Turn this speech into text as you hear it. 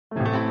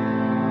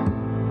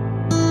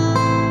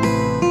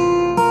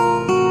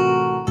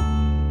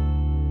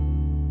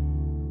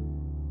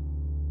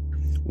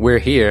We're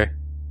here.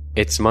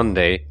 It's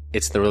Monday.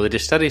 It's the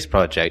Religious Studies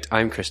Project.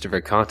 I'm Christopher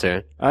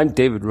Cotter. I'm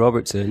David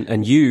Robertson,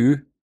 and you...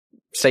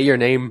 Say your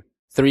name.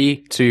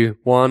 3, 2,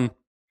 1.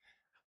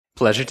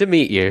 Pleasure to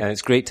meet you. And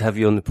it's great to have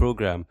you on the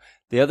programme.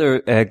 The other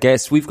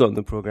guest we've got on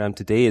the programme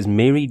today is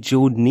Mary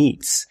Jo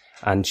Neitz,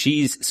 and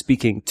she's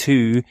speaking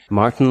to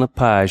Martin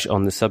Lepage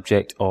on the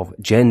subject of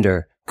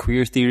gender,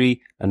 queer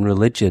theory, and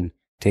religion.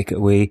 Take it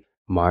away,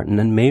 Martin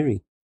and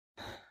Mary.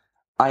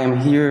 I am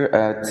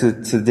here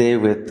today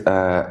with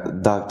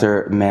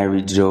Dr.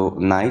 Mary Jo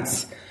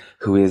Neitz,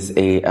 who is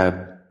a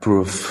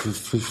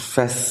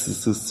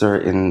professor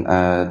in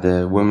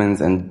the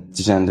Women's and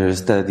Gender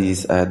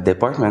Studies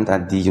department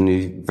at the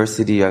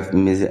University of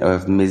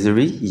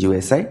Missouri,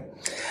 USA.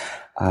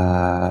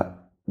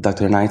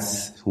 Dr.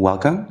 Neitz,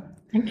 welcome.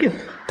 Thank you.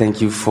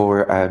 Thank you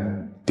for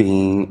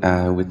being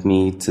with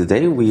me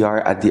today. We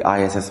are at the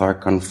ISSR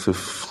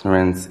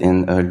conference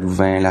in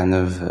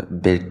Louvain-la-Neuve,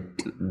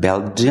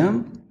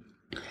 Belgium.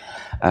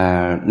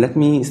 Let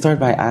me start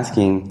by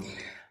asking,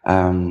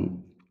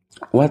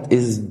 what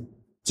is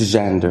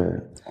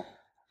gender?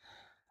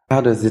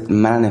 How does it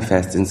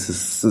manifest in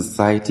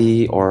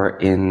society or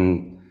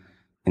in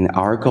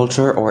our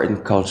culture or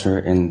in culture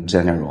in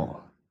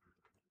general?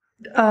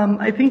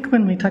 I think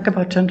when we talk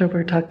about gender,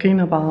 we're talking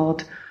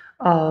about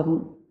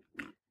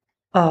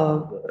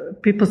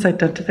people's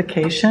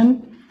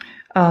identification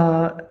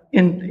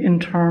in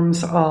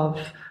terms of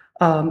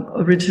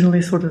originally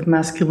sort of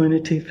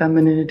masculinity,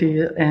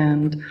 femininity,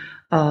 and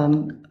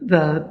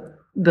the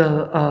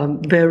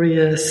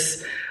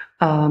various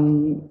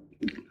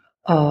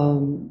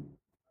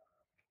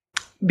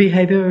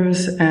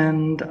behaviors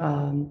and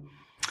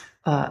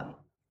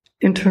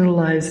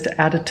internalized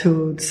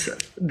attitudes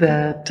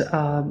that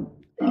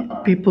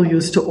people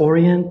use to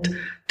orient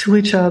to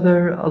each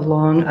other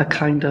along a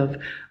kind of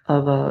a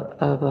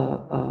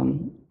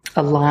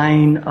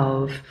line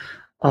of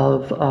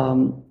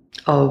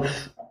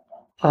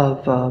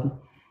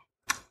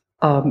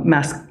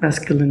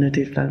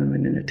masculinity,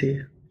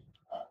 femininity.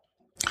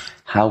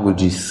 How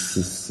would you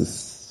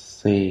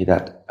say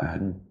that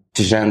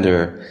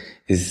gender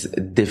is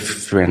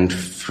different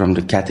from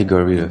the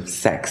category of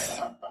sex?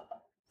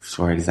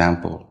 For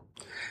example,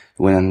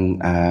 when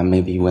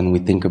we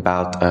think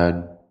about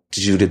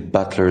Judith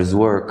Butler's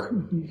work,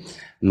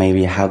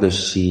 maybe how does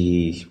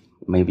she?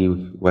 Maybe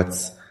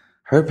what's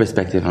her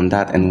perspective on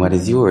that, and what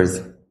is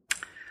yours?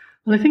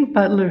 Well, I think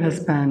Butler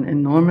has been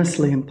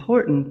enormously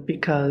important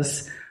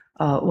because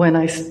when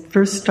I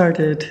first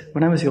started,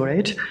 when I was your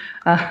age,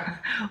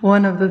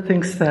 one of the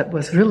things that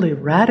was really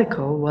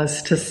radical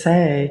was to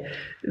say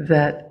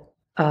that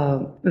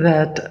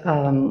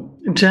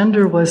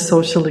gender was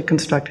socially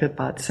constructed,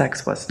 but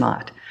sex was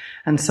not.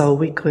 And so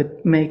we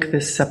could make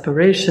this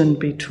separation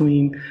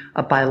between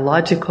a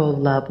biological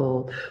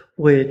level,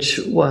 which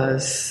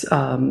was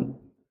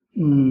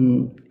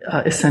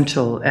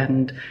essential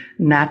and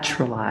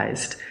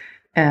naturalized,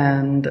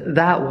 and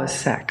that was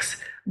sex.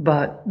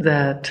 But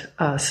that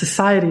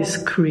societies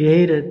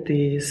created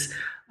these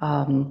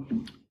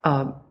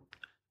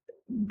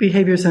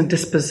behaviors and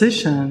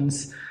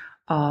dispositions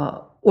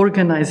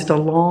organized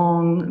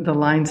along the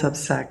lines of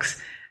sex,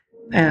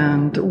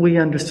 and we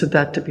understood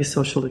that to be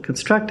socially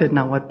constructed.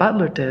 Now, what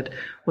Butler did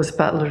was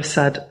Butler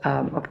said,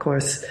 of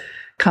course,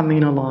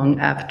 coming along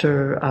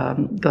after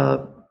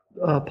the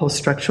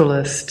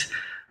post-structuralist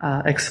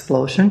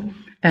explosion,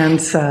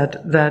 and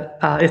said that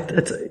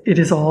it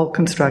is all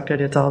constructed,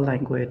 it's all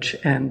language,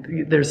 and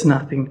there's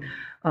nothing,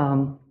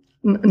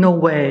 no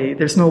way,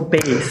 there's no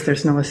base,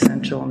 there's no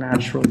essential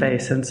natural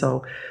base. And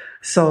so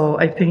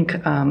I think,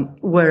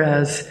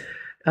 whereas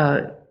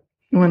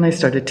when I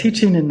started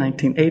teaching in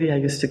 1980, I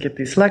used to give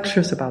these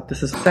lectures about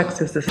this is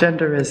sexist, this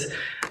gender is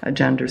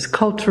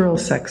cultural,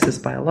 sex is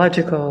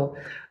biological.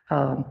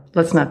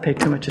 Let's not pay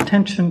too much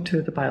attention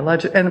to the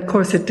biological. And of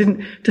course, it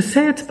didn't, to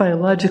say it's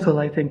biological,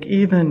 I think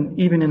even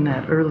in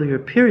that earlier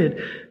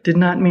period, did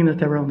not mean that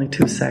there were only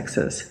two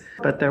sexes.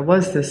 But there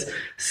was this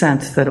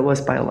sense that it was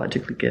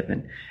biologically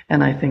given.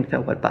 And I think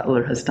that what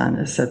Butler has done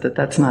is said that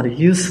that's not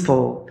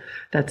useful.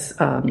 That's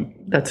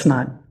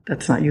not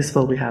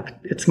useful.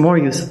 It's more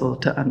useful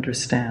to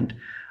understand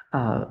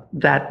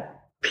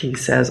that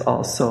piece as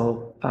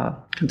also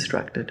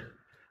constructed.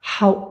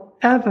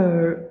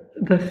 However,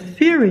 the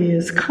theory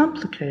is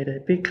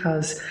complicated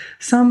because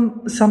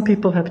some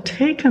people have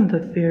taken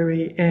the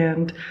theory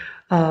and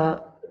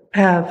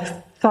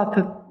have thought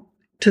that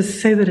to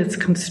say that it's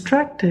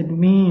constructed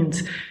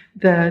means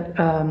that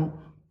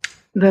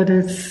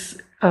it's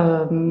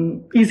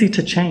easy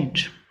to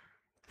change.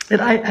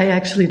 I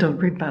actually don't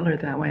read Butler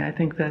that way. I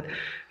think that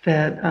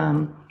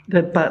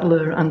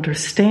Butler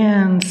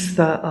understands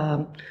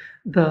the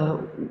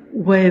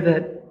way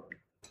that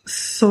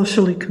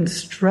socially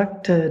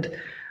constructed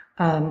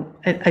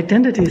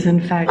identities,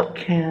 in fact,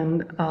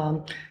 can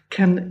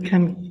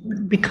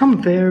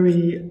become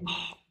very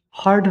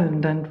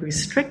hardened and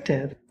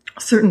restrictive.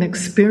 Certain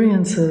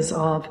experiences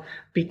of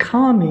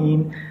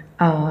becoming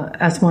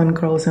as one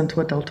grows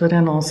into adulthood,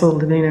 and also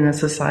living in a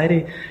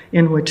society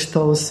in which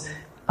those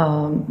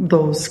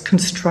those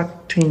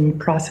constructing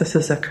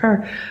processes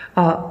occur,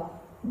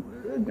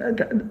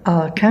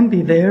 can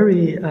be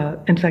very,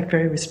 in fact,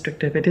 very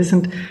restrictive. It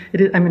isn't.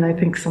 I mean, I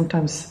think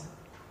sometimes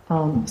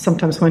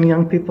when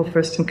young people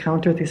first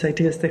encounter these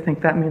ideas, they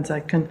think that means I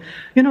can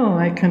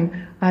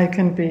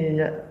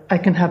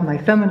have my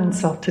feminine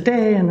self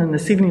today, and then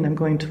this evening I'm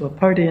going to a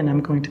party and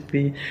I'm going to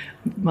be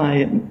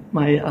my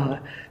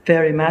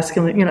very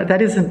masculine.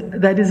 That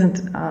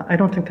isn't. I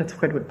don't think that's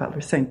quite what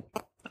Butler's saying.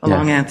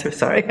 Long answer.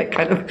 Sorry, I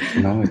kind of.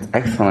 No, it's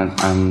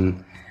excellent.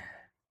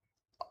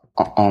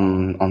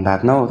 On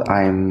that note,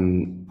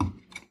 I'm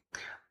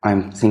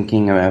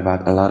thinking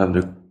about a lot of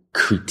the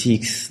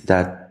critiques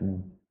that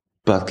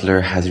Butler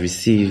has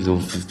received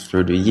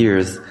through the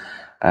years,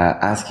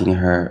 asking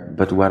her,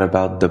 but what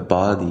about the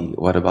body?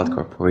 What about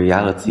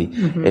corporeality?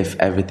 Mm-hmm. If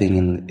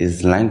everything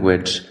is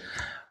language,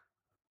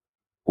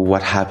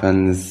 what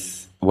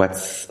happens?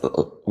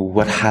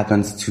 What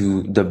happens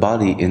to the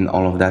body in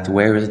all of that?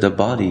 Where is the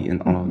body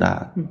in all of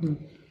that? Mm-hmm.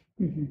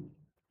 Mm-hmm.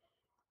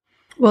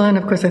 Well, and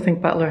of course, I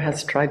think Butler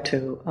has tried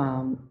to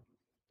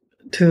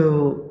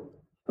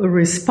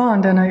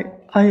respond, and I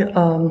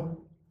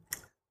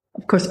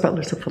of course,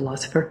 Butler's a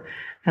philosopher,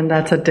 and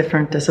that's a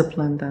different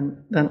discipline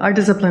than our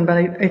discipline. But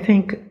I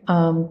think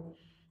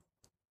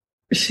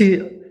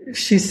she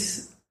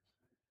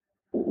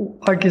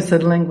argues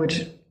that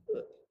language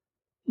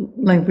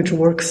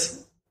works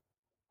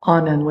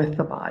on and with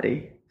the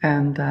body,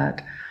 and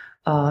that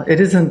it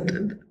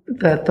isn't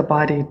that the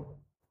body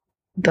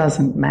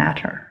doesn't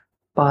matter,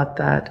 but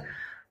that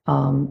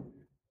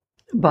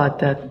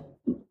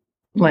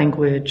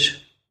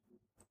language,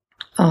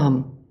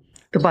 the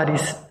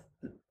body's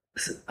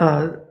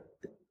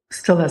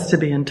still has to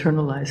be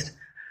internalized.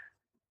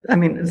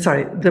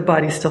 The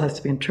body still has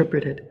to be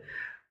interpreted.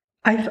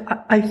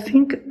 I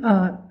think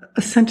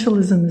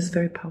essentialism is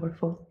very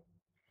powerful,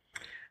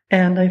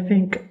 and I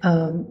think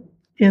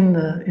in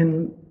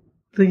the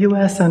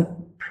U.S. and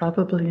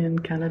probably in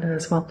Canada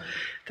as well,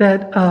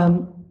 that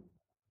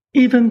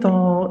even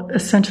though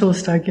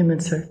essentialist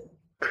arguments are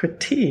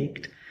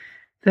critiqued,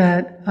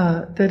 that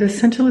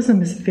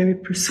essentialism is very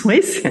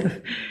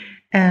persuasive.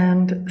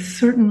 And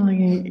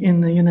certainly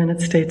in the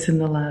United States in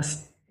the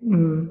last,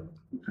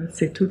 I'd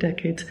say 2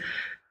 decades,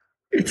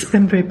 it's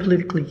been very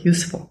politically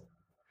useful.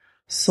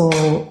 So,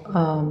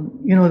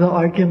 the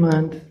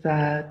argument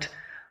that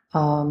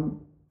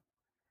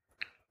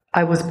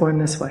I was born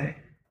this way,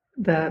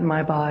 that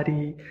my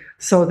body,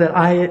 so that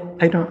I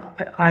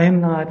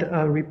am not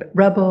a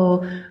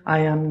rebel, I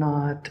am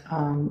not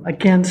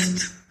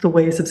against the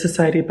ways of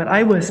society, but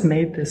I was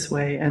made this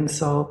way, and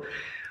so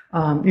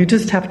you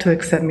just have to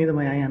accept me the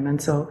way I am.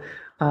 And so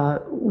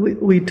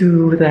we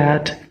do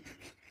that,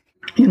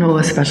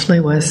 especially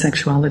with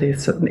sexuality.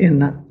 So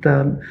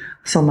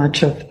so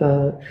much of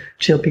the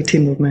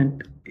LGBT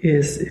movement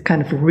is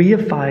kind of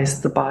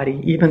reifies the body,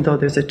 even though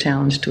there's a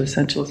challenge to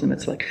essentialism.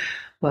 It's like,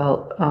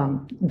 well,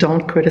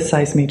 don't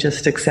criticize me,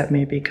 just accept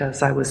me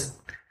because I was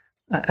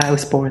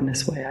born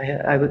this way.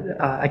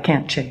 I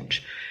can't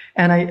change.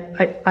 And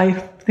I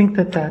think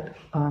that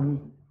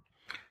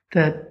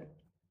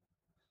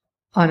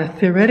on a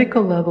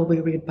theoretical level,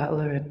 we read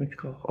Butler and we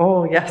go,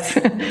 oh, yes.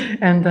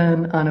 And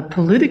then on a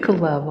political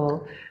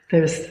level,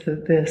 there's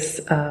this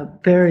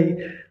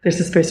very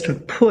strong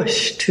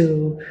push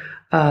to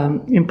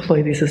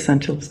employ these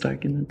essentialist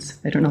arguments.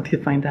 I don't know if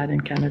you find that in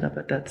Canada,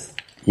 but that's...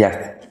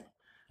 Yes.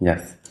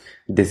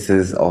 This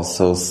is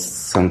also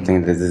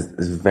something that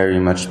is very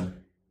much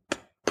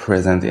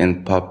present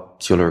in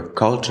popular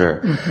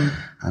culture. Mm-hmm.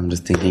 I'm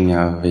just thinking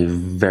of a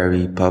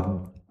very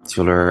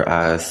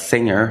popular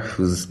singer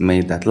who's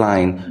made that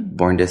line,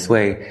 "Born This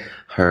Way."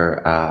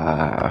 Her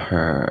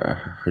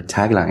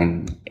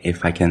tagline,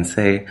 if I can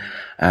say,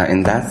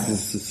 in that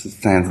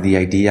sense, the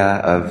idea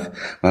of,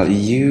 well,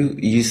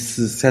 you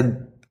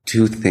said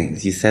 2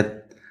 things. You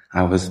said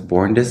I was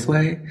born this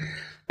way,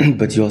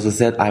 but you also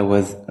said I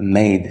was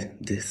made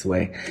this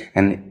way,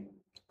 and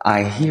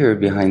I hear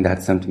behind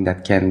that something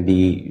that can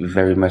be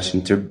very much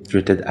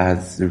interpreted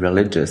as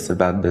religious,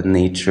 about the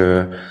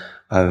nature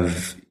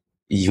of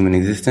human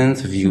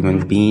existence, of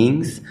human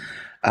beings.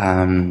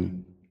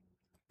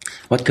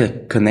 What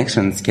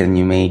connections can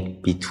you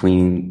make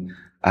between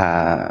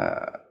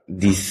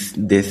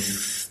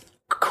this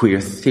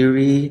queer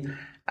theory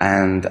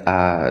and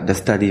the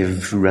study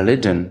of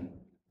religion?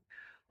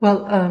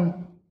 Well,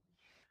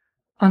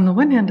 on the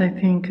one hand, I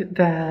think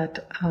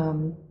that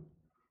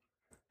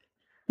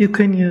you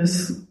can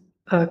use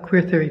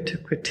queer theory to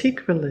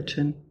critique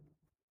religion.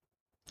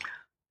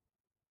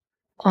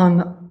 On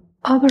the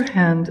other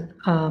hand,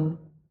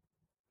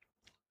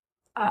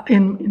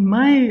 in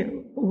my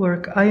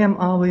work, I am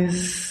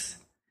always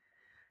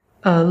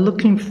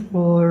looking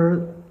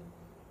for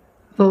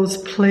those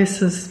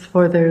places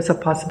where there's a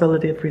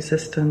possibility of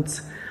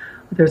resistance,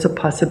 there's a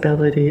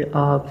possibility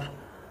of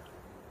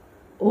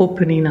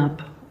opening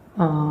up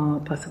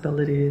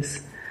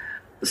possibilities.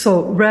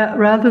 So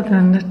rather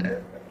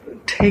than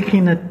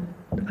taking a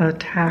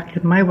tack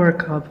in my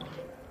work of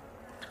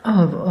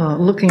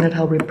looking at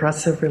how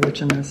repressive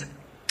religion is,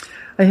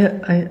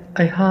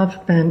 I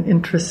have been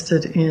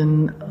interested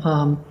in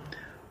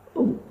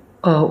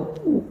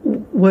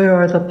where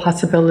are the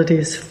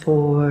possibilities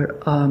for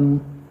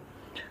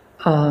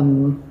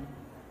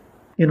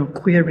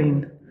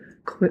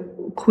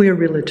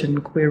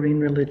queering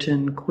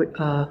religion.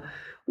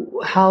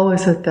 How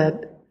is it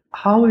that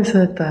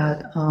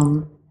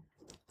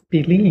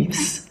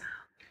beliefs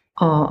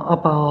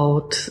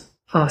about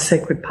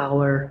sacred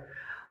power,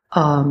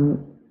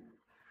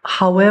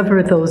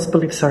 however those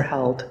beliefs are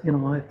held,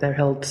 if they're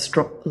held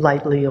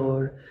lightly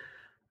or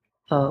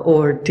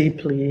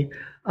deeply,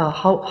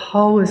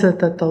 how is it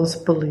that those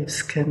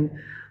beliefs can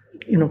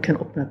open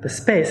up a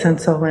space? And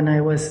so when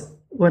I was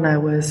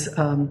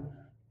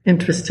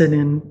interested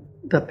in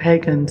the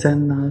pagans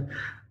and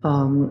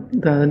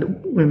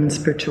the women's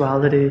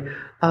spirituality,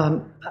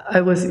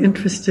 I was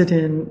interested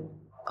in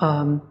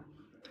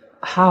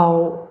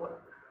how,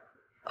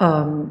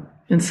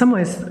 in some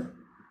ways,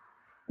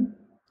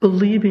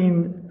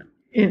 believing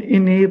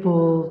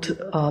enabled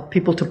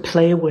people to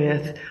play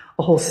with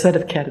a whole set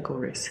of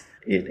categories.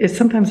 It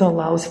sometimes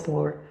allows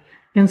for,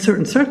 in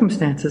certain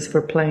circumstances,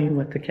 for playing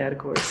with the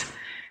categories.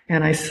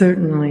 And I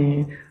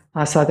certainly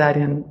saw that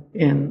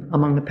in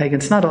among the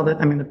pagans. Not all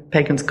that. I mean, the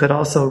pagans could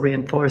also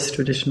reinforce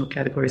traditional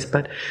categories,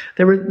 but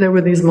there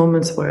were these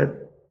moments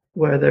where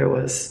there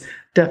was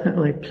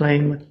definitely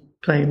playing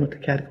with the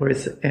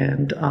categories,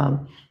 and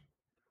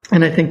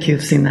I think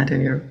you've seen that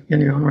in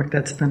your own work.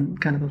 That's been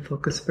kind of a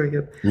focus for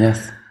you.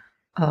 Yes.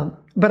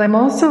 But I'm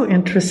also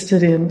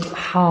interested in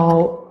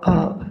how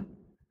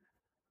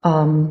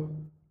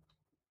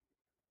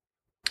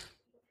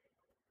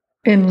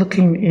in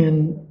looking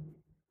in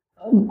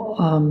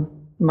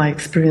my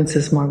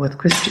experiences more with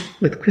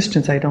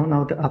Christians. I don't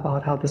know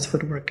about how this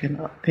would work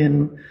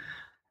in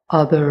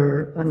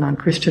other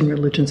non-Christian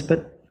religions,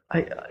 but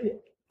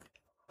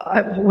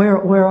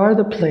where are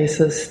the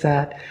places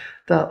that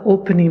the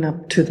opening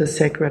up to the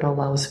sacred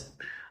allows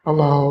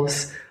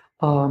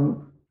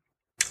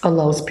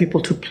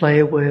people to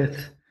play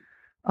with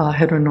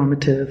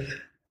heteronormative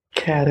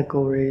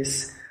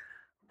categories?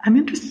 I'm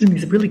interested in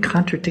these really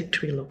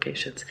contradictory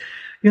locations.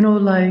 Do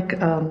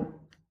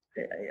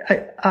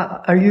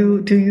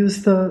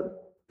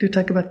you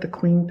talk about the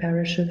Queen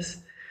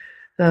parishes,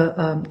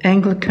 the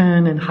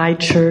Anglican and High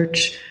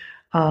Church,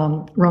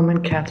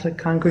 Roman Catholic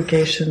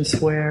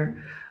congregations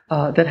where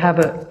that have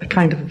a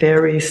kind of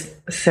very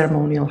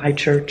ceremonial High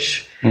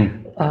Church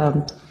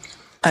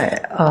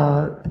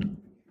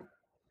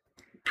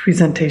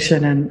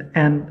presentation,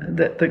 and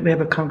they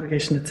have a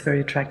congregation that's very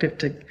attractive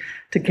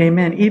to gay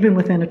men, even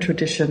within a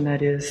tradition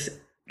that is,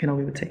 we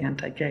would say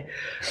anti-gay.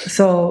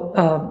 So,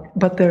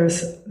 but there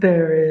is,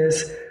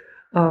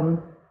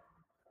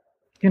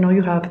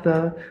 you have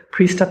the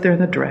priest up there in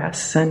the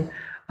dress, and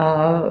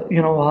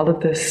all of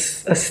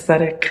this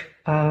aesthetic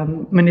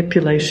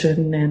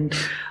manipulation and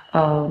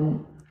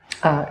kind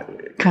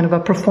of a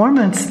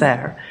performance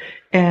there,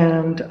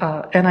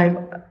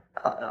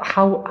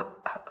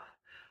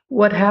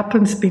 what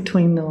happens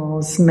between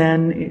those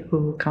men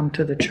who come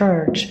to the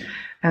church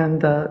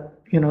and a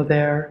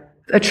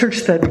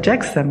church that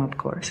rejects them, of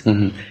course,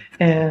 mm-hmm.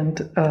 and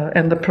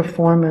the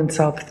performance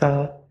of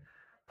the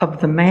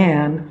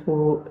man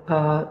who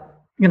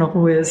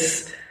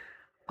is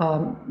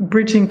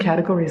bridging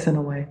categories in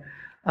a way,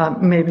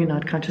 maybe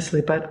not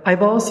consciously, but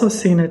I've also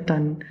seen it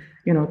done,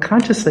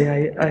 consciously.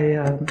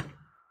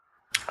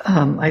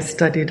 I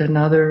studied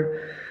another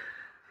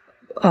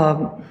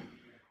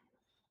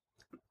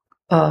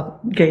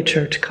gay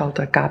church called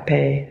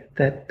Agape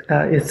that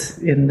is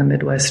in the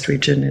Midwest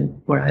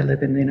region where I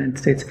live in the United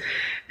States.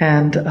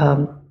 And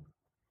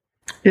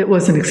it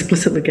was an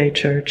explicitly gay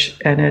church,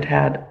 and it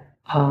had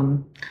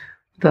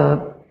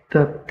the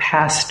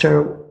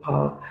pastor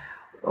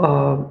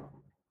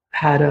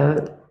had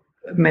a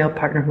male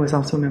partner who was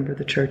also a member of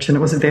the church, and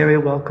it was very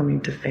welcoming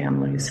to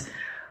families.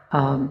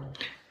 The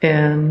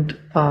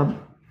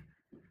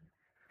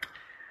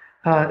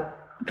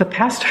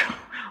pastor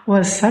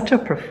was such a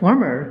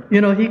performer.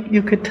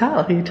 You could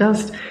tell. He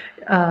just,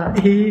 I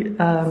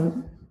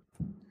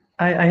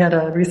had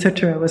a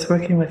researcher I was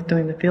working with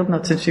doing the field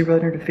notes, and she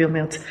wrote in her field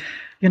notes,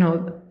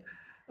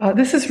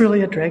 this is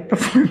really a drag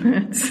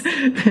performance.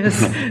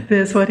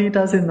 This what he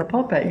does in the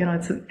pulpit,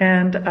 I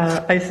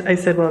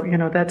said,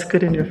 well, that's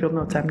good in your field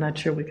notes. I'm not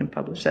sure we can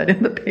publish that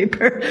in the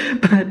paper,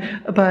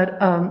 but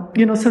so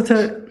it's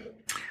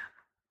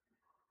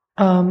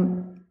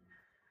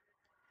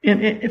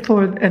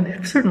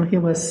and certainly he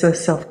was a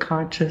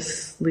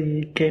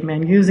self-consciously gay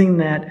man using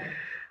that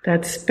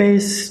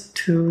space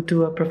to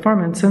do a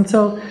performance, and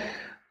so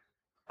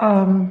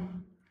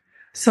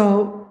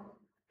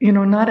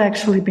not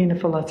actually being a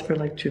philosopher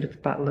like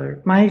Judith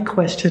Butler. My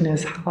question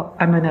is,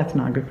 I'm an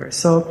ethnographer,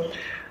 so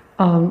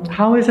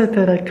how is it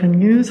that I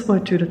can use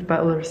what Judith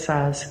Butler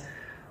says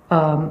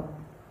about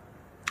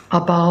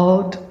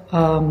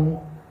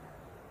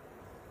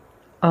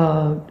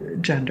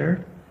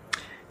gender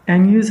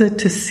and use it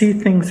to see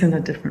things in a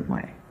different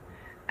way,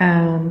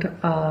 and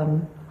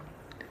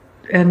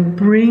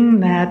bring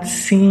that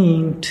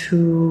seeing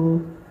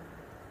to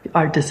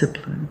our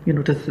discipline,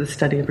 to the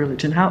study of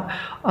religion.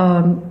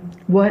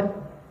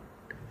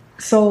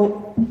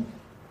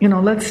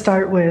 Let's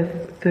start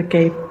with the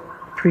gay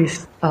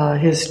priest,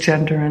 his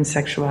gender and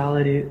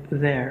sexuality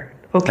there.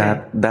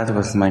 Okay. That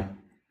was my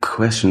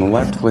question.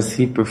 What was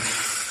he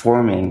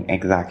performing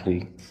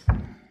exactly?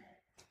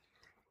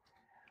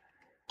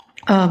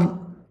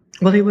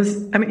 Well, he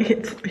was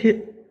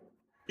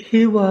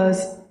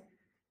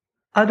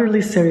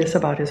utterly serious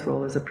about his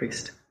role as a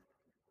priest.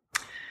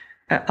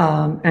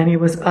 And he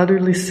was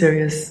utterly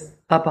serious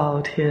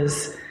about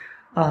his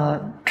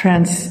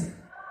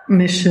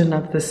transmission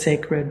of the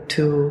sacred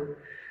to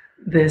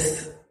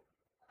this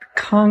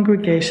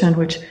congregation,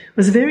 which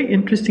was a very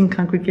interesting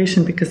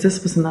congregation because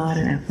this was not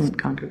an affluent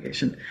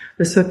congregation.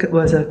 This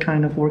was a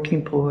kind of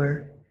working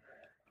poor,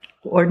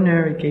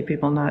 ordinary gay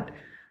people, not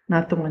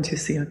the ones you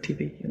see on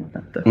TV,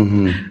 not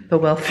the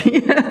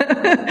wealthy.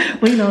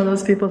 We know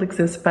those people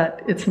exist,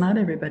 but it's not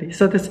everybody.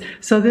 So this,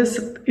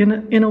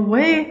 in a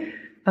way,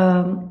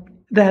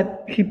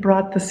 that he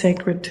brought the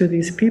sacred to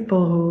these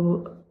people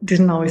who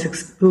didn't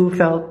always, who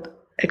felt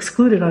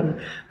excluded on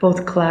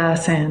both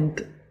class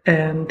and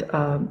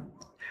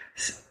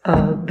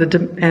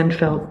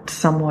felt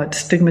somewhat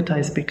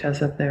stigmatized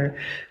because of their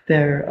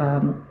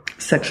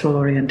sexual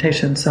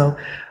orientation. So,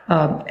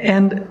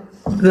 and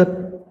the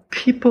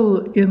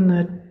people in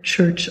the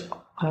church,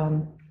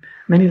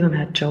 many of them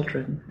had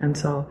children, and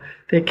so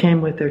they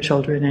came with their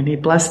children, and he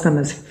blessed them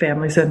as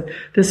families. And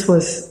this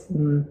was,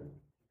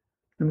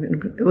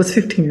 it was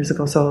 15 years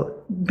ago,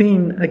 so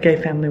being a gay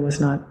family was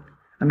not,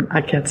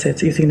 I can't say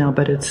it's easy now,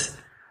 but it's,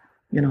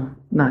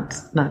 not,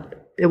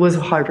 it was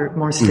harder,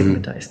 more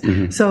stigmatized.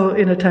 Mm-hmm. Mm-hmm. So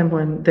in a time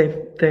when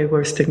they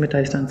were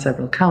stigmatized on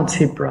several counts,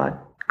 he brought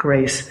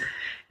grace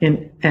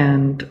in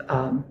and,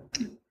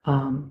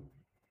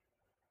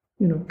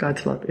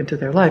 God's love into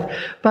their life.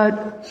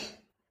 But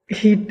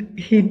he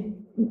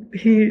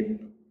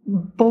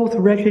both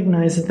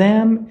recognized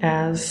them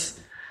as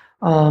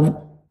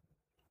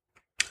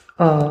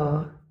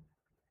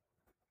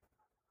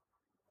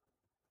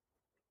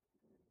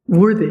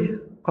worthy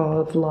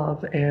of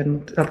love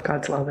and of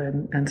God's love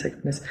and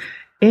sacredness.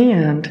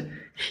 And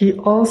he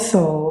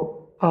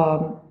also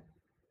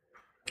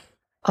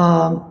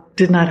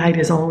did not hide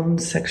his own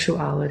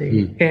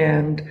sexuality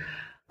and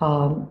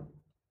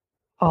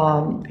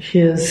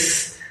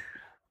his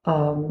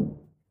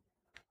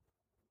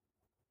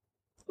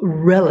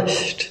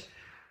relished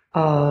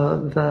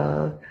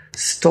the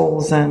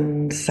stoles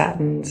and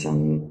satins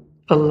and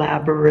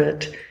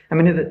elaborate.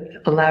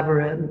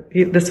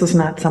 This was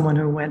not someone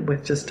who went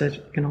with just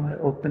an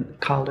open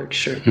collared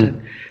shirt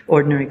and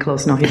ordinary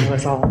clothes. No, he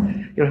was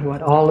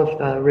all of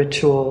the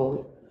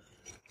ritual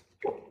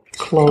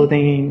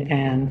clothing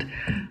and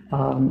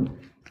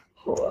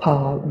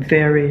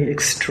very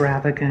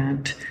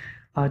extravagant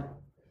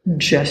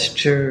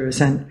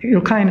gestures and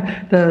kind of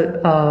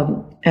the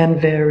and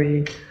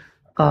very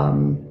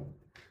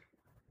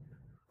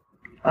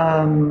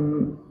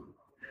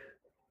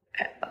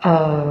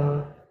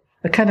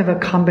a kind of a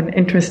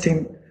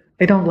interesting,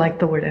 I don't like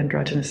the word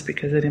androgynous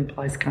because it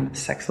implies kind of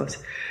sexless,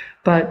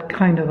 but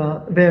kind of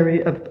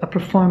a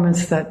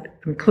performance that,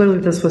 clearly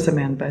this was a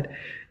man, but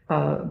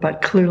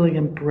clearly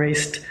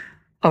embraced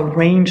a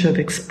range of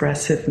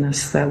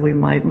expressiveness that we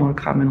might more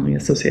commonly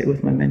associate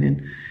with women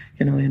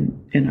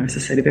in our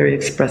society. Very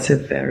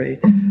expressive, very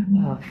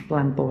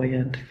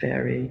flamboyant,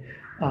 very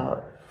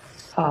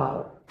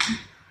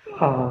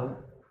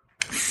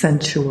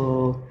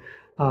sensual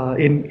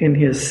in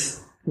his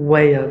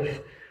way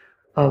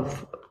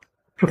of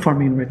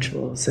performing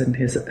rituals and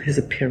his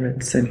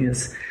appearance and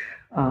his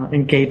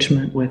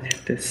engagement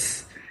with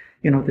this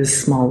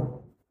this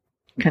small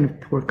kind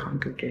of poor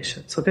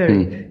congregation. So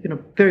very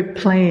very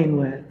playing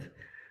with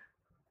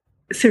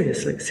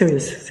serious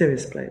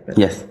play, but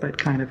yes, but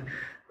kind of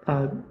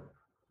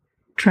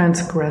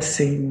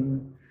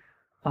transgressing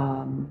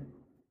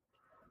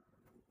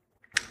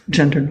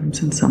gender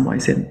norms in some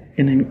ways in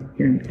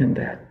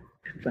that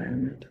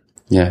environment.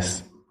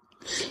 Yes.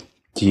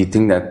 Do you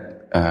think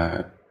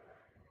that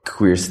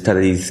queer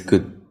studies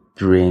could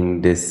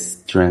bring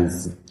this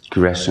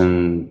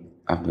transgression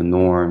of the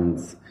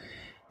norms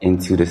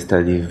into the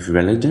study of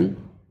religion?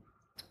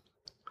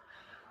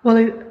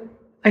 Well,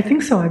 I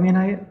think so.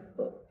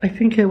 I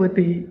think it would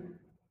be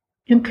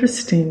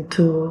interesting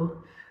to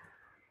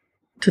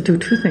do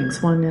two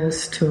things. One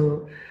is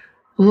to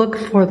look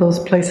for those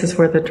places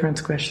where the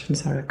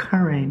transgressions are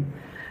occurring,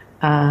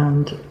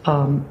 and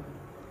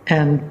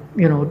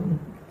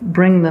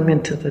bring them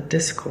into the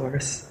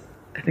discourse.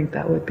 I think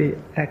that would be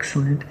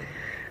excellent.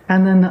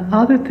 And then the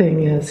other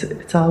thing is,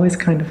 it's always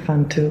kind of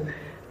fun to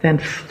then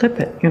flip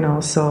it,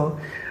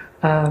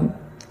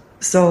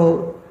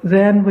 So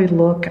then we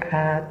look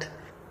at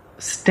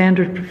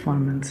standard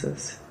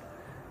performances,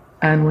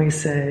 and we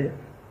say,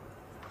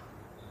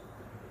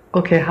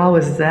 okay, how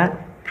is that?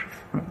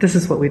 This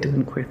is what we do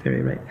in queer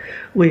theory, right?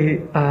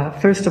 We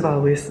first of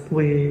all we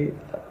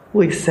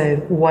say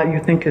what you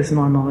think is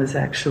normal is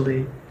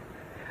actually.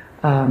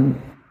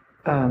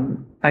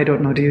 I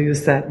don't know, do you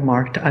use that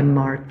marked,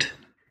 unmarked?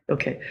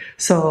 Okay,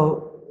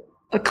 so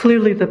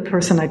clearly the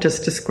person I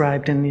just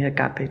described in the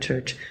Agape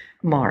Church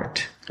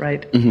marked,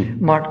 right?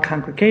 Mm-hmm. Marked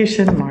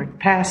congregation, marked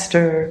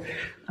pastor,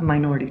 a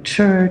minority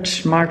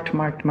church, marked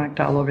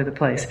all over the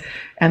place.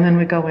 And then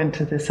we go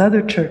into this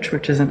other church,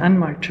 which is an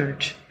unmarked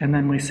church, and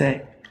then we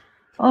say,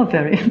 oh,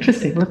 very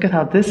interesting. Look at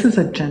how this is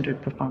a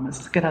gendered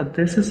performance. Look at how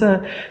this is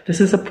a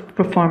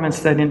performance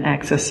that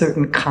enacts a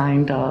certain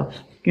kind of,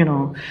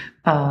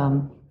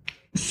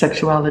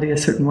 sexuality, a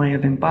certain way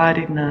of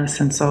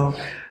embodiedness. And so,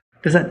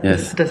 does that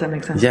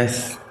make sense?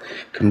 Yes,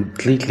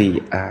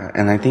 completely.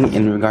 And I think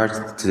in regards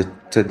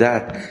to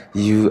that,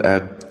 you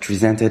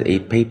presented a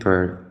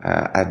paper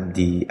at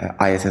the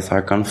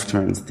ISSR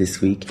conference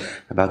this week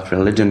about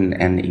religion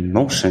and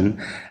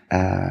emotion,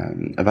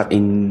 about a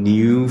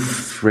new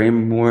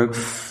framework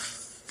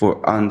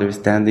for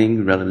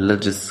understanding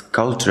religious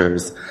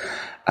cultures.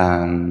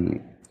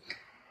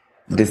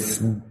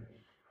 This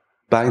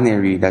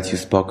binary that you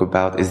spoke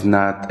about is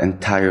not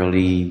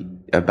entirely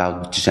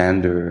about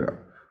gender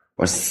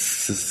or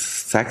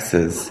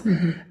sexes.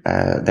 Mm-hmm.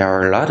 There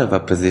are a lot of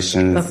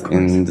oppositions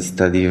in the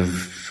study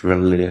of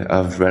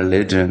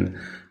religion.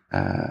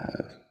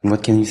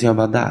 What can you say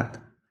about that?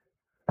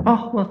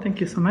 Oh, well, thank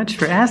you so much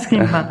for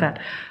asking about that.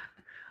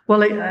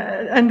 Well,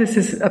 and this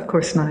is, of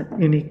course, not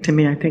unique to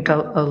me. I think a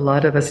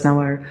lot of us now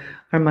are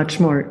much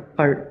more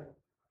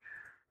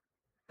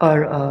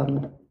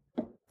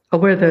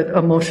aware that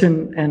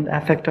emotion and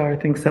affect are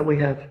things that we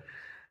have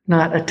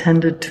not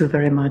attended to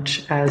very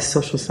much as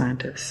social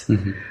scientists.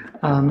 Mm-hmm.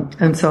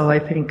 And so I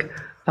think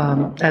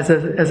as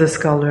a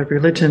scholar of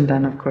religion,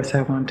 then of course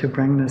I want to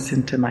bring this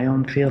into my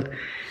own field.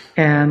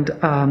 And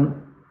I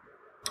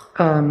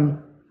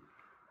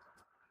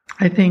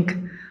think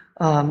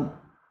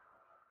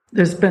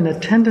there's been a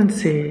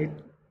tendency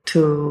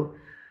to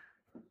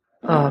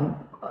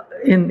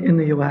in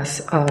the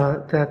U.S.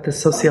 That the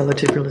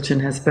sociology of religion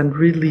has been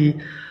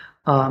really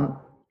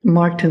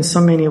marked in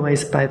so many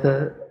ways by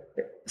the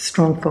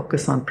strong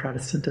focus on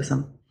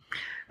Protestantism.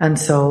 And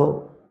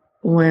so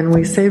when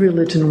we say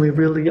religion, we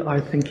really are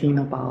thinking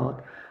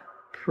about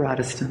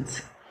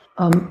Protestants.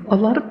 A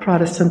lot of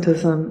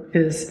Protestantism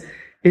is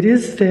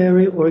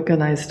very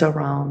organized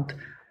around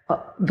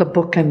the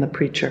book and the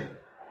preacher.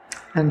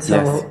 And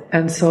so,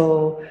 yes.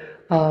 So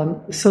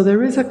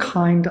there is a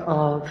kind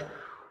of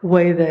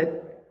way that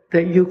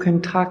you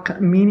can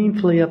talk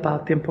meaningfully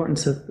about the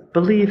importance of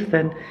belief,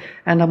 and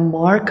a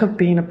mark of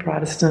being a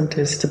Protestant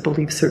is to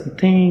believe certain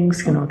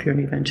things. If you're an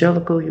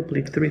evangelical, you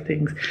believe 3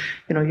 things.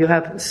 You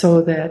have,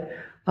 so that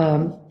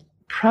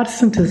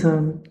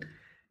Protestantism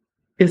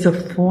is a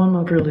form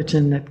of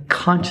religion that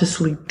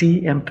consciously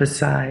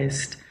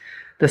de-emphasized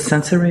the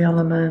sensory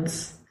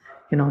elements.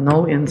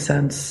 No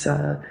incense.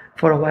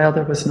 For a while,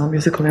 there was no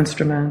musical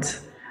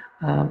instruments,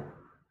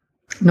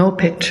 no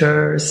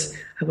pictures.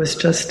 I was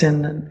just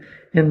in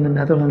the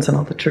Netherlands, and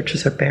all the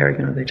churches are bare.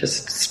 They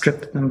just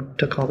stripped them,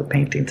 took all the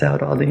paintings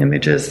out, all the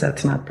images.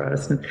 That's not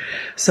Protestant.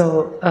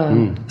 So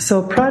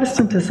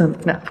Protestantism.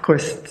 Now, of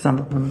course, some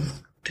of them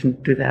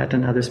didn't do that,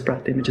 and others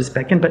brought the images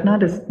back in, but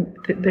not as.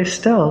 There's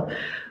still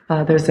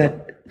there's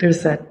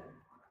that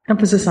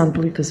emphasis on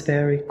belief is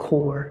very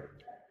core.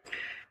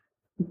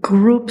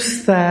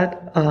 Groups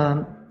that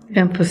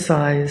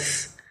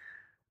emphasize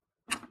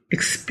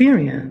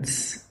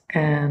experience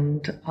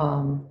and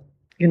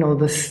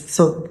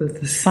the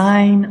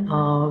sign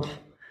of,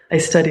 I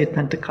studied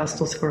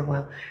Pentecostals for a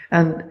while,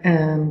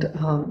 and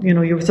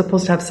you were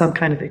supposed to have some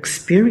kind of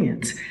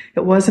experience.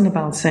 It wasn't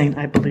about saying,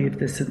 I believe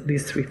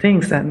these 3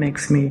 things that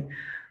makes me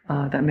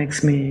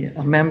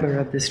a member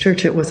of this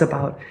church. It was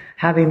about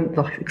having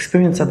the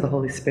experience of the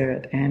Holy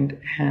Spirit, and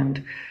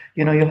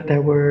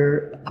there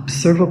were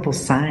observable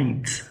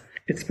signs,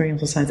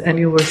 experiential signs, and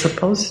you were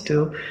supposed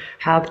to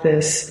have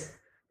this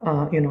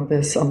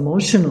this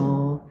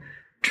emotional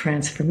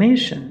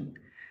transformation.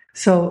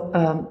 So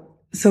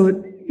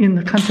in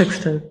the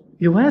context of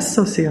U.S.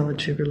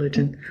 sociology of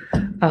religion,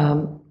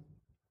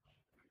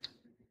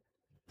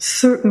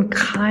 certain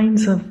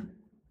kinds of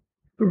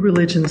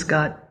religions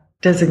got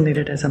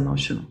designated as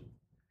emotional.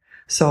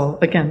 So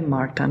again,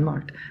 marked,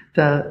 unmarked.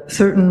 The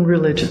certain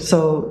religions,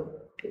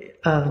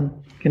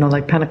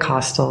 like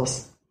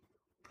Pentecostals,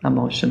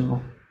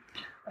 emotional.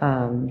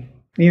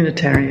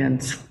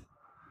 Unitarians,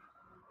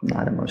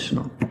 not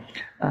emotional.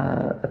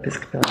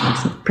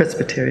 Episcopalians,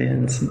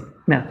 Presbyterians,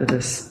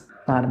 Methodists,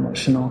 not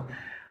emotional.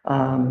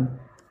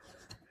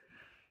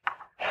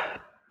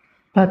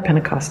 But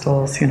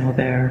Pentecostals,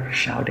 they're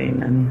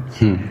shouting and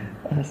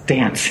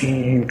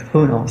dancing.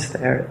 Who knows?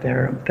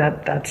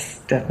 That's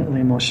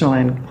definitely emotional.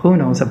 And who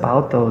knows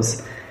about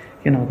those,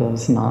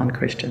 those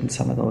non-Christians?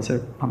 Some of those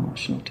are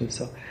emotional too.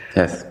 So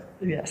yes.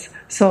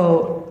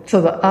 So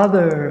the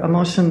other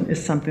emotion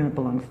is something that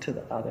belongs to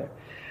the other.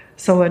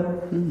 So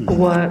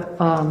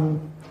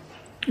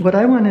what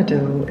I want to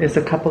do is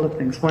a couple of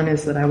things. One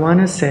is that I want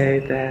to say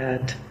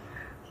that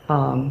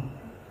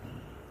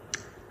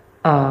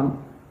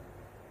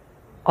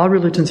all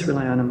religions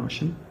rely on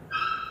emotion.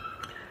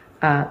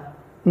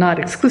 Not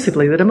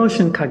exclusively, that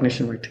emotion and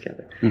cognition work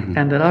together. Mm-hmm.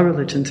 And that all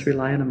religions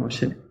rely on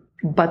emotion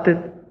but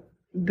that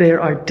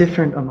there are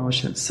different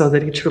emotions, so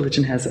that each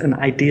religion has an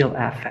ideal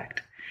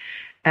affect.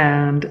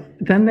 And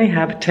then they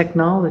have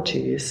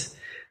technologies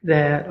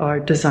that are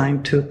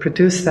designed to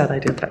produce that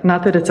ideal affect.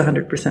 Not that it's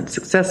 100%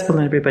 successful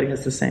and everybody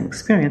has the same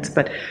experience,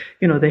 but,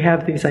 they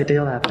have these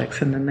ideal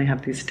affects, and then they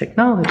have these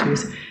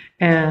technologies,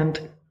 and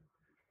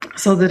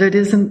so that it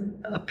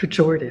isn't a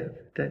pejorative,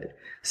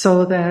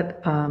 so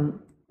that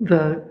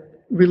the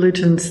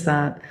religions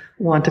that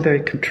want a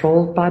very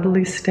controlled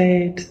bodily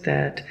state,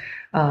 that's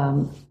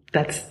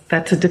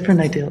a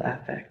different ideal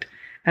affect,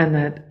 and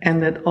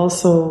that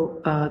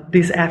also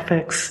these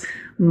affects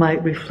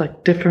might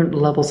reflect different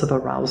levels of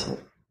arousal.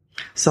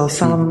 So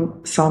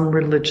some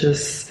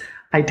religious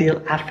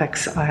ideal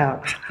affects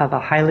have a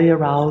highly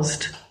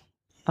aroused,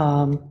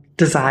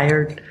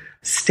 desired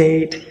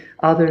state.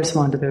 Others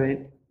want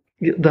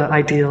the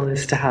ideal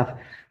is to have,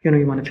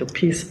 you want to feel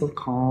peaceful,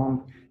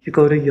 calm. You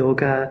go to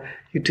yoga,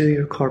 you do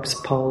your corpse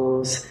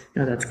pose.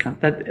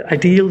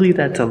 Ideally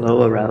that's a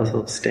low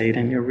arousal state,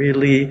 and you're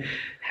really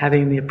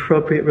having the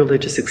appropriate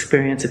religious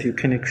experience if you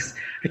can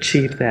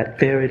achieve that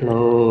very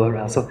low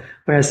arousal.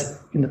 Whereas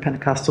in the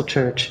Pentecostal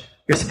church,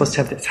 you're supposed to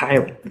have this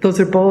higher. Those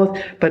are both,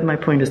 but my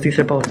point is these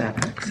are both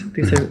affects.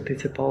 These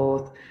are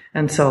both,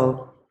 and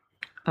so,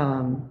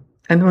 and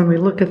when we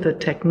look at the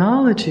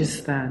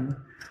technologies, then.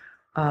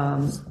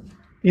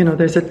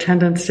 There's a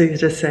tendency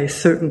to say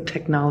certain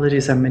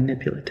technologies are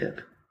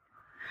manipulative.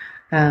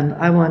 And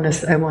I want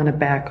to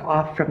back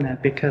off from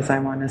that, because I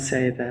want to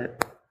say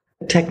that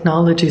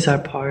technologies are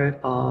part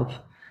of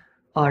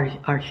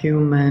our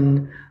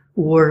human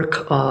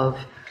work of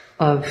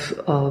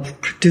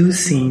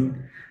producing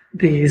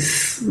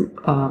these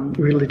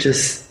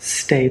religious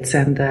states,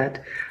 and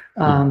that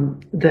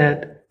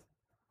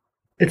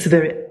it's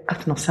very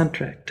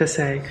ethnocentric to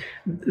say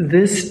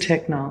this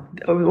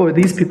technology, or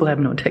these people have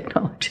no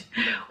technology,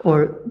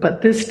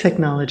 but this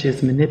technology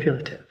is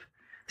manipulative.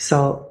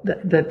 So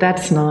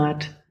that's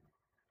not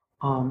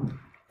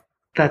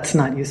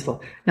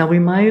useful. Now we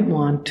might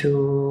want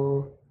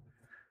to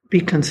be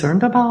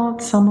concerned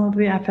about some of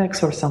the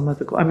affects or some of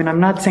the. I mean,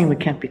 I'm not saying we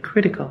can't be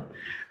critical,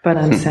 but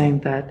I'm saying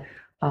that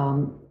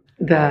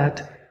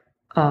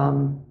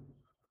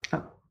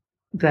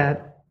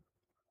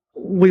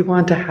we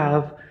want to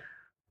have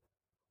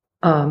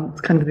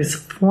kind of these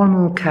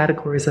formal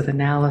categories of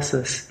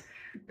analysis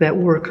that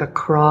work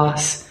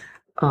across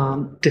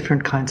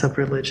different kinds of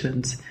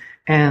religions,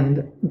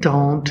 and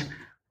don't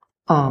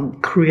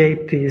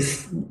create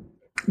these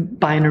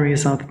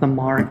binaries of the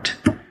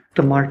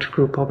marked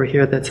group over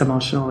here that's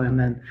emotional, and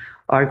then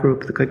our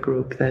group, the good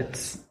group,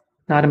 that's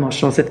not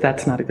emotional, as if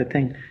that's not a good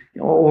thing,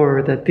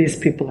 or that these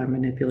people are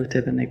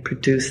manipulative and they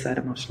produce that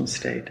emotional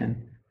state,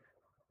 and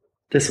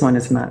this one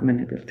is not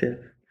manipulative.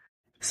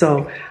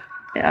 So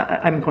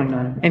I'm going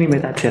on. Anyway,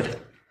 that's it.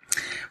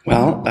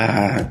 Well,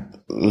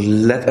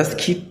 let us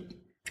keep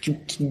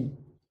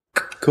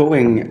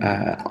going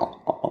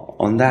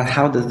on that.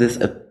 How does this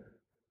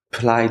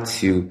apply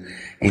to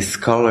a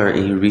scholar,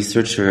 a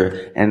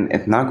researcher, an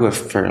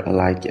ethnographer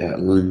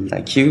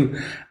like you,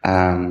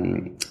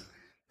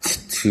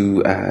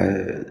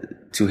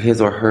 to his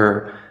or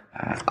her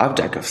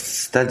object of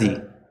study?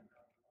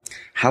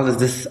 How does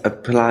this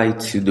apply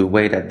to the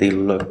way that they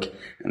look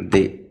and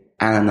they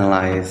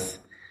analyze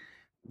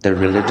the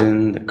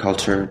religion, the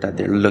culture that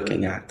they're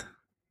looking at?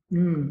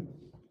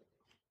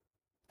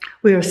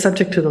 We are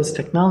subject to those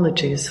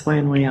technologies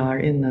when we are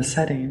in the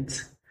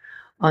settings.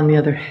 On the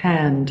other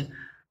hand,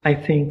 I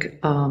think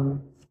our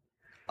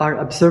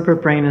observer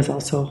brain is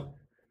also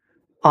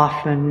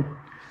often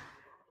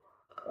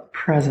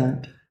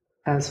present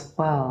as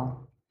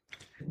well.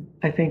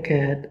 I think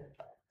it's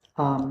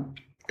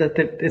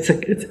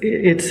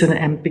an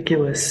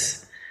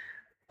ambiguous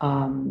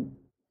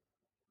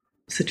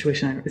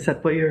situation. Is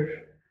that what you're?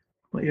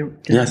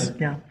 Yes.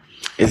 Yeah.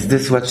 Is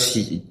this what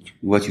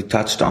you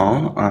touched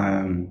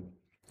on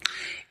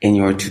in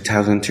your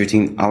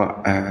 2013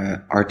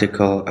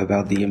 article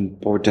about the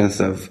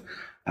importance of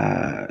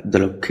the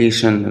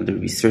location of the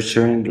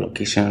researcher and the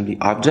location of the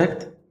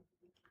object?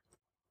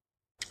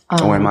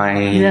 Or am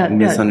I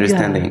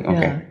misunderstanding?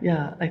 Okay.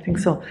 Yeah, I think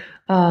so.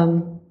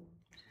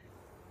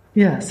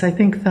 Yes, I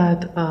think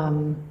that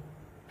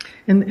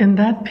in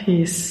that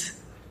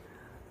piece,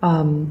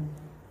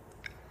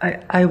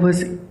 I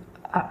was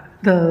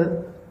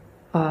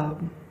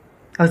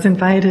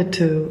invited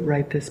to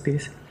write this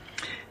piece,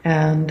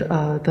 and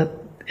the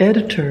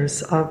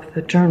editors of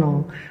the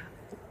journal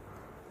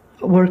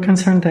were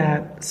concerned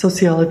that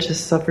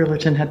sociologists of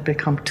religion had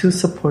become too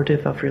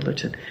supportive of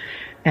religion,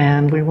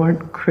 and we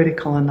weren't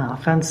critical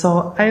enough. And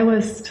so I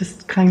was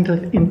just kind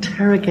of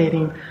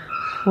interrogating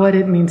what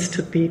it means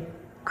to be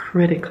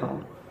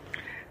critical.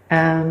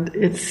 And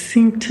it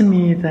seemed to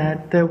me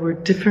that there were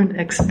different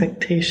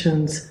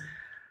expectations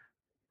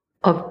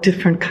of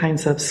different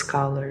kinds of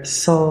scholars.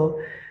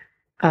 So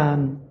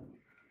in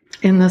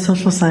the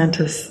social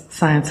sciences,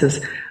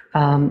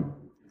 the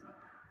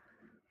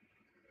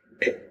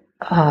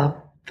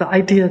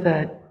idea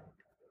that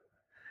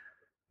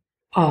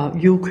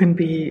you can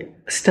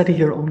study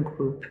your own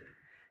group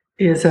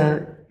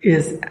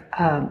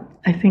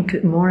I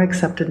think more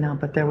accepted now,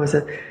 but there was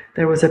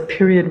a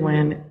period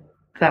when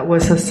that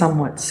was a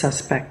somewhat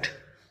suspect.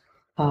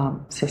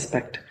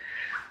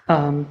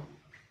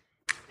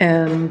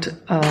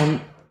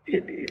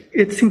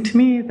 It seemed to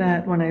me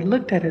that when I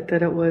looked at it,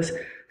 that it was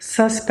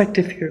suspect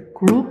if your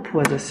group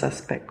was a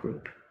suspect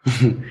group.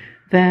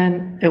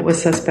 Then it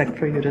was suspect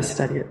for you to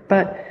study it.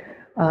 But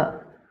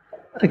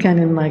again,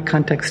 in my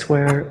context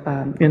where,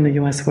 in the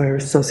U.S., where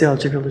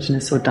sociology of religion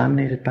is so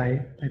dominated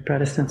by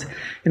Protestants,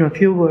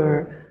 if you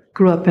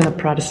grew up in a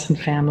Protestant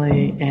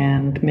family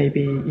and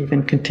maybe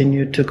even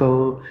continued to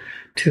go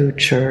to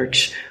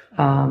church,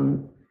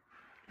 and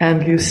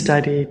you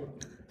studied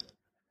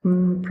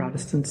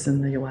Protestants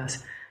in the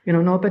U.S.,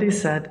 nobody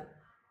said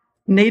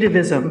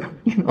nativism.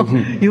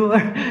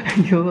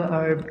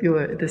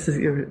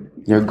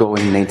 You're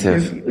going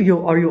native.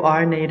 You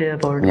are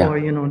native, or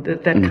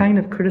that kind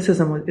of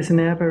criticism is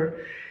never.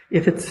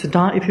 If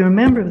you're a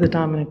member of the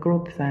dominant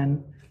group,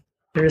 then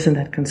there isn't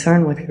that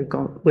concern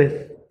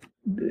with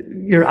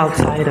you're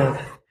outside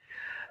of.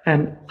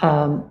 And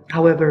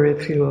however,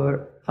 if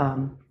you're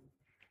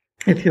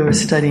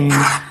studying,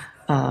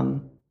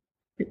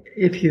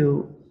 if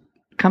you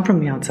come from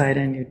the outside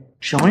and you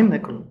join the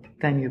group,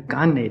 then you've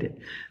gone native.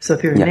 So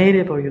if you're a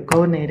native or you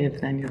go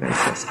native, then you're very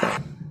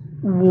suspect.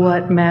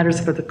 What matters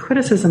for the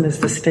criticism is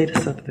the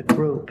status of the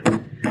group.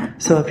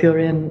 So if you're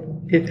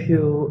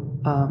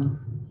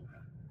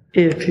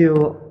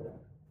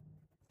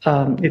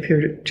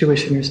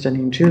Jewish and you're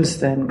studying Jews,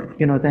 then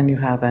you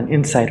have an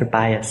insider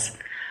bias,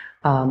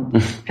 and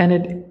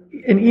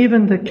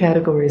even the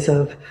categories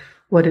of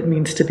what it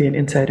means to be an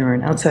insider or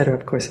an outsider,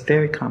 of course,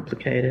 very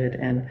complicated.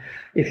 And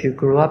if you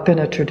grew up in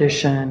a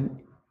tradition,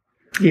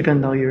 even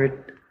though you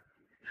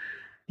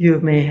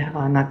may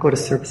not go to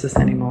services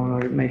anymore,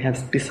 or it may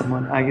be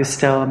someone, are you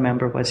still a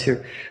member?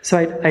 So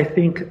I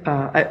think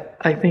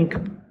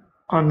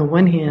on the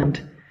one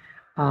hand,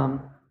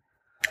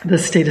 the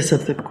status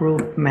of the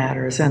group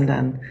matters, and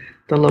then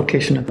the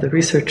location of the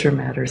researcher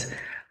matters.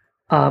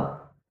 And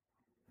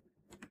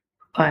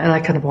I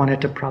kind of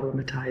wanted to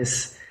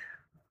problematize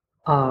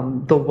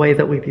the way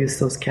that we've used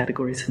those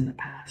categories in the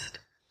past.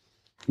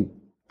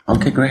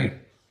 Okay, great.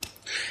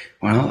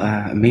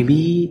 Well,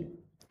 maybe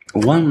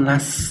one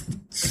last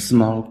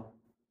small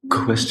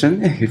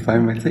question, if I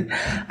may say.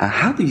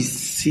 How do you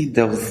see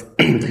those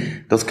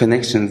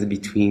connections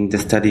between the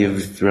study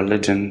of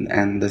religion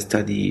and the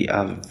study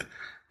of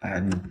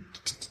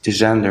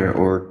gender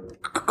or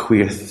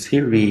queer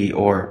theory,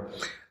 or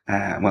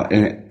not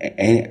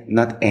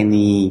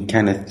any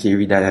kind of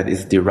theory that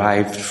is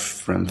derived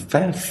from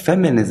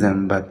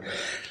feminism, but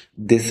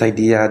this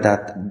idea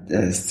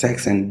that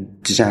sex and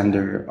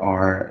gender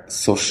are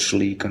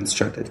socially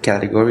constructed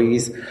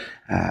categories,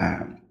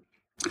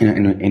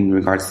 in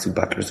regards to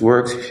Butler's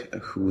work,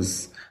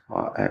 who's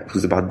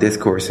about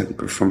discourse and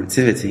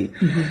performativity.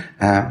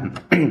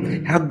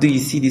 Mm-hmm. How do you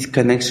see this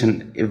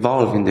connection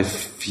evolve in the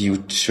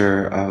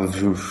future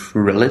of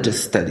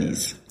religious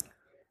studies?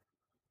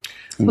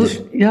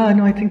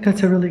 I think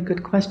that's a really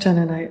good question,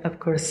 and I, of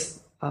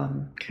course,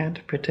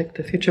 can't predict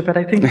the future, but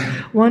I think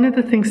one of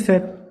the things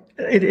that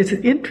it's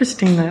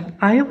interesting that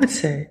I would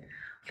say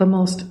the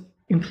most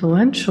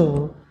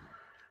influential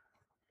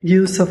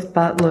use of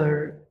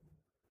Butler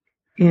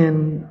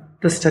in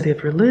the study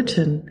of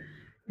religion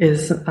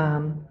is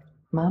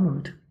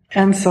Mahmoud.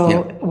 And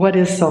so what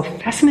is so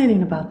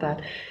fascinating about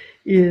that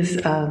is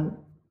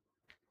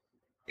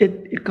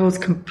it goes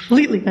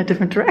completely in a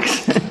different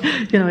direction.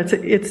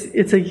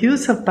 It's a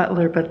use of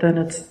Butler, but then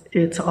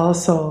it's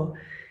also,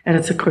 and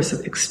it's of course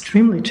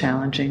extremely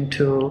challenging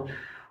to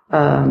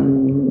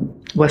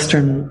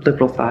Western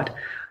liberal thought.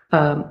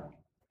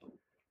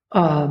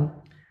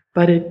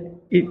 But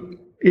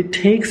it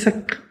takes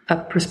a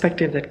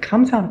perspective that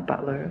comes out of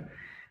Butler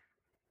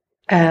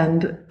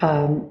and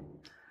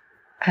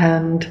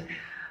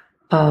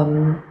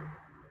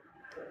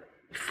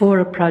for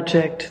a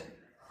project,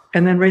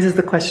 and then raises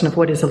the question of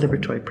what is a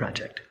liberatory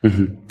project.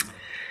 Mm-hmm.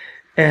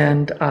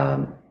 And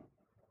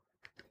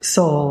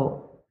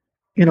so,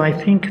 I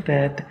think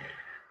that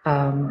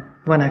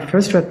when I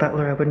first read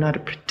Butler, I would not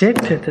have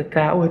predicted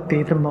that would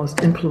be the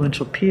most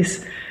influential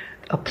piece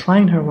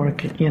applying her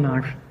work in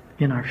our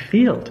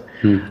field.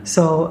 Mm.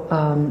 So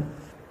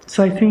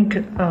I think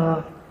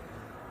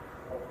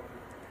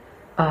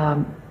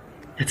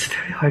it's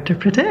very hard to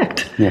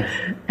predict. Yes.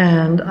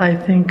 And I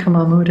think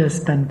Mahmoud has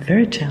been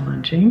very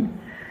challenging.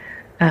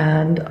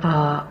 And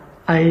I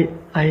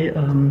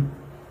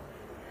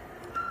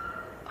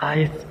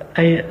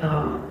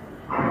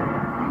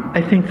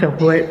think that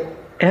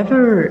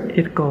wherever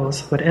it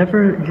goes,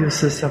 whatever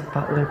uses of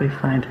Butler we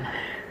find,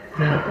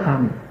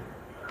 that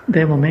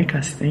they will make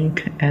us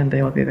think, and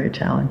they will be very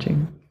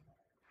challenging.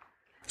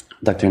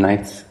 Dr.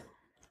 Neitz,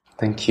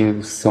 thank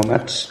you so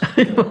much.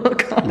 You're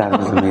welcome. That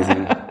was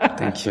amazing.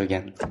 Thank you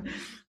again.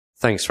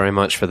 Thanks very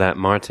much for that,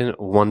 Martin.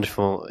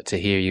 Wonderful to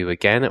hear you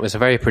again. It was a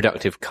very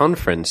productive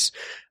conference.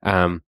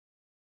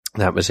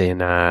 That was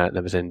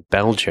in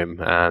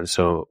Belgium.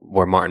 So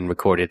where Martin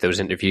recorded those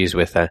interviews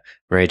with Jo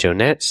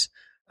Neitz.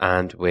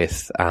 and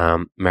with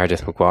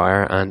Meredith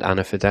McGuire and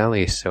Anna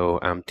Fideli. So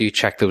do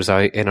check those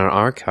out in our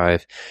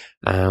archive.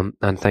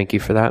 And thank you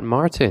for that,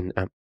 Martin.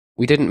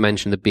 We didn't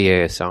mention the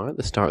BASR at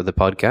the start of the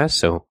podcast,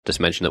 so just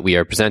mention that we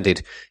are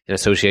presented in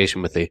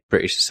association with the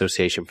British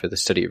Association for the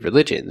Study of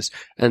Religions.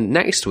 And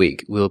next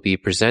week, we'll be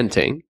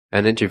presenting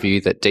an interview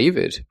that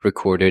David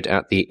recorded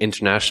at the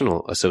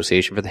International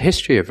Association for the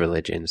History of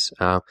Religions.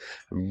 I'm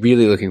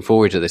really looking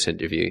forward to this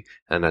interview.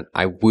 And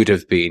I would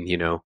have been,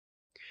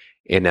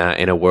 in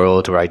a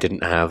world where I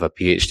didn't have a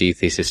PhD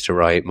thesis to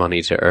write,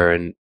 money to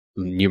earn,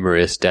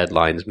 numerous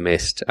deadlines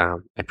missed,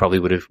 I probably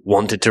would have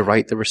wanted to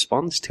write the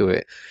response to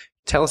it.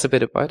 Tell us a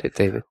bit about it,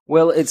 David.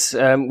 Well, it's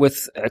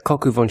with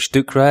Koku von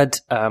Stuckrad,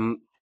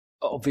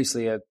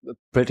 obviously a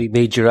pretty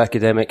major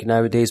academic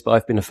nowadays, but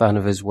I've been a fan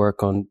of his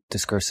work on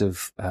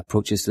discursive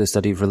approaches to the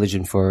study of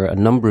religion for a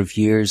number of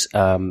years.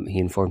 He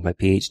informed my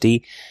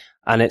PhD,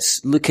 and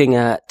it's looking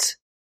at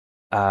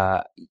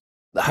how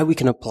we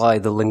can apply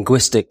the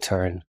linguistic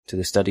turn to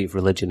the study of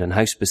religion and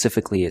how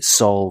specifically it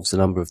solves a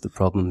number of the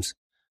problems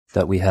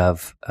that we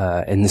have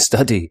in the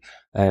study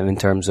in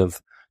terms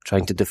of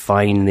trying to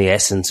define the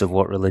essence of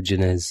what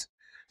religion is.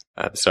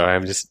 Sorry,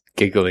 I'm just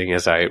giggling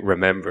as I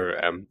remember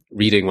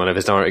reading one of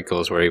his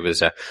articles where he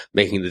was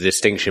making the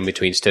distinction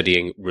between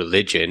studying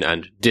religion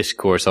and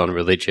discourse on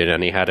religion,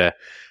 and he had a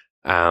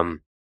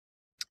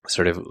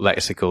sort of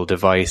lexical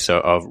device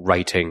of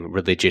writing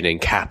religion in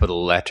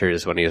capital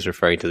letters when he was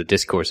referring to the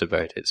discourse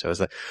about it. So I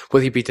was like,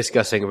 will you be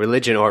discussing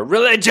religion or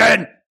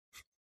religion?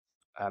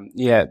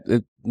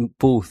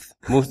 Both.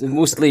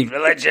 Mostly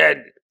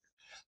religion.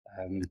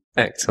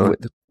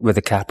 Excellent. With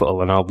a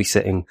capital, and I'll be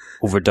sitting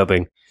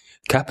overdubbing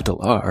capital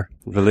R,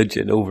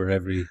 religion, over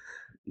every...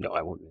 No,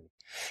 I won't.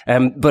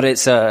 But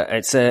it's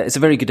a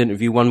very good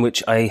interview, one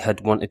which I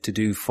had wanted to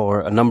do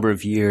for a number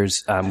of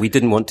years. We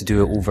didn't want to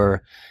do it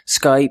over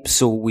Skype,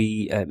 so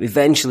we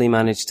eventually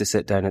managed to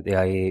sit down at the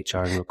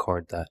IAHR and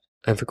record that.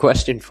 I have a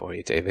question for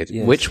you, David.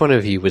 Yes. Which one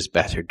of you was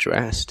better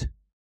dressed?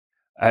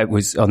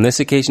 On this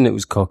occasion, it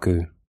was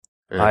Koku.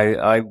 Yeah.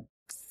 I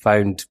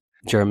found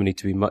Germany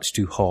to be much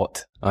too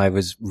hot. I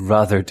was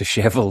rather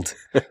dishevelled,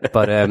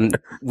 but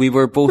we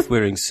were both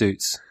wearing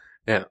suits.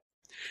 Yeah,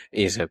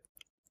 he's a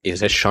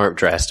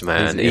sharp-dressed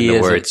man, in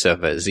the words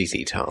of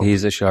ZZ Top.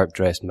 He's a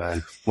sharp-dressed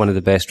man, one of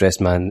the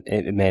best-dressed men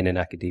in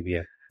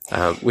academia.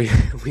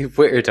 We've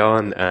whittled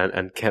on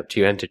and kept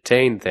you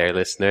entertained there,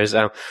 listeners.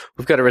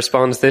 We've got a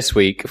response this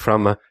week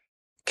from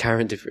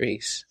Karen de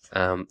Vries.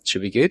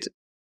 Should be good.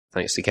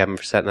 Thanks to Kevin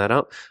for setting that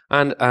up,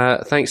 and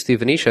thanks to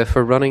Venetia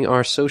for running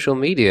our social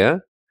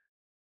media.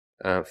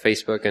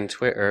 Facebook and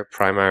Twitter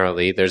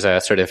primarily. There's a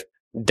sort of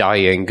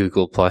dying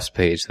Google Plus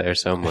page there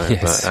somewhere.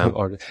 Yes,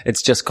 or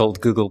it's just called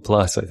Google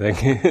Plus, I think.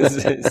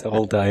 It's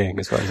all dying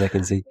as far as I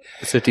can see.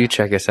 So do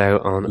check us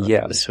out on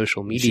the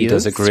social media. She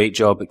does a great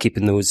job at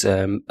keeping those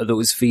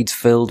feeds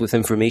filled with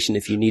information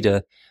if you need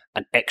an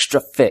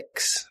extra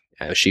fix.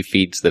 She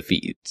feeds the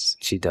feeds.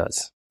 She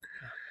does.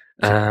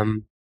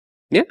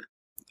 Yeah.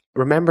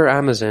 Remember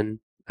Amazon.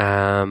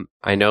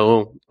 I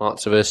know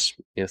lots of us,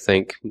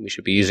 think we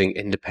should be using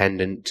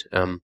independent,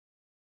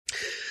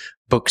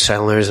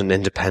 booksellers and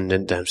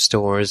independent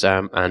stores,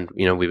 and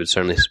we would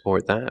certainly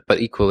support that.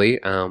 But equally,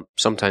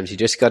 sometimes you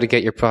just got to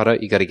get your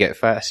product, you got to get it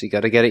fast, you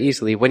got to get it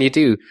easily. When you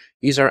do,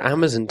 use our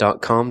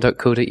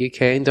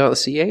Amazon.com.co.uk and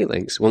 .ca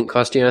links. Won't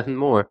cost you anything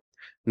more.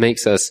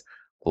 Makes us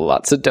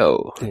lots of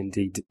dough.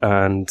 Indeed,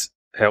 and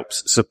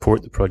helps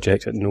support the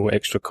project at no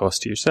extra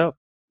cost to yourself.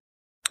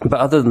 But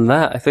other than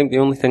that, I think the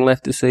only thing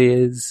left to say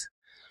is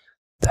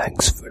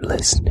thanks for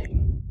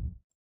listening.